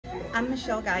I'm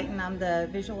Michelle Guyton. I'm the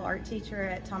visual art teacher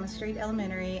at Thomas Street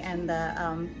Elementary and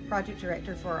the project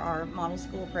director for our model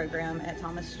school program at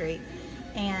Thomas Street.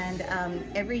 And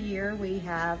every year we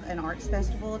have an arts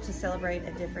festival to celebrate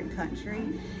a different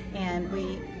country, and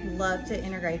we love to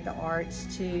integrate the arts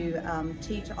to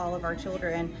teach all of our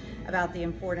children about the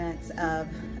importance of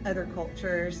other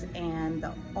cultures and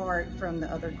the art from the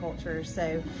other cultures.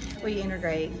 So we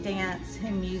integrate dance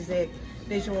and music,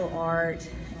 visual art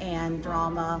and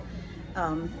drama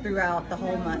throughout the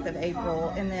whole month of April.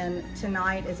 And then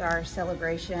tonight is our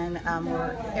celebration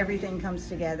where everything comes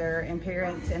together, and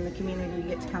parents and the community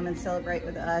get to come and celebrate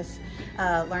with us,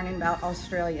 learning about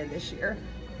Australia this year.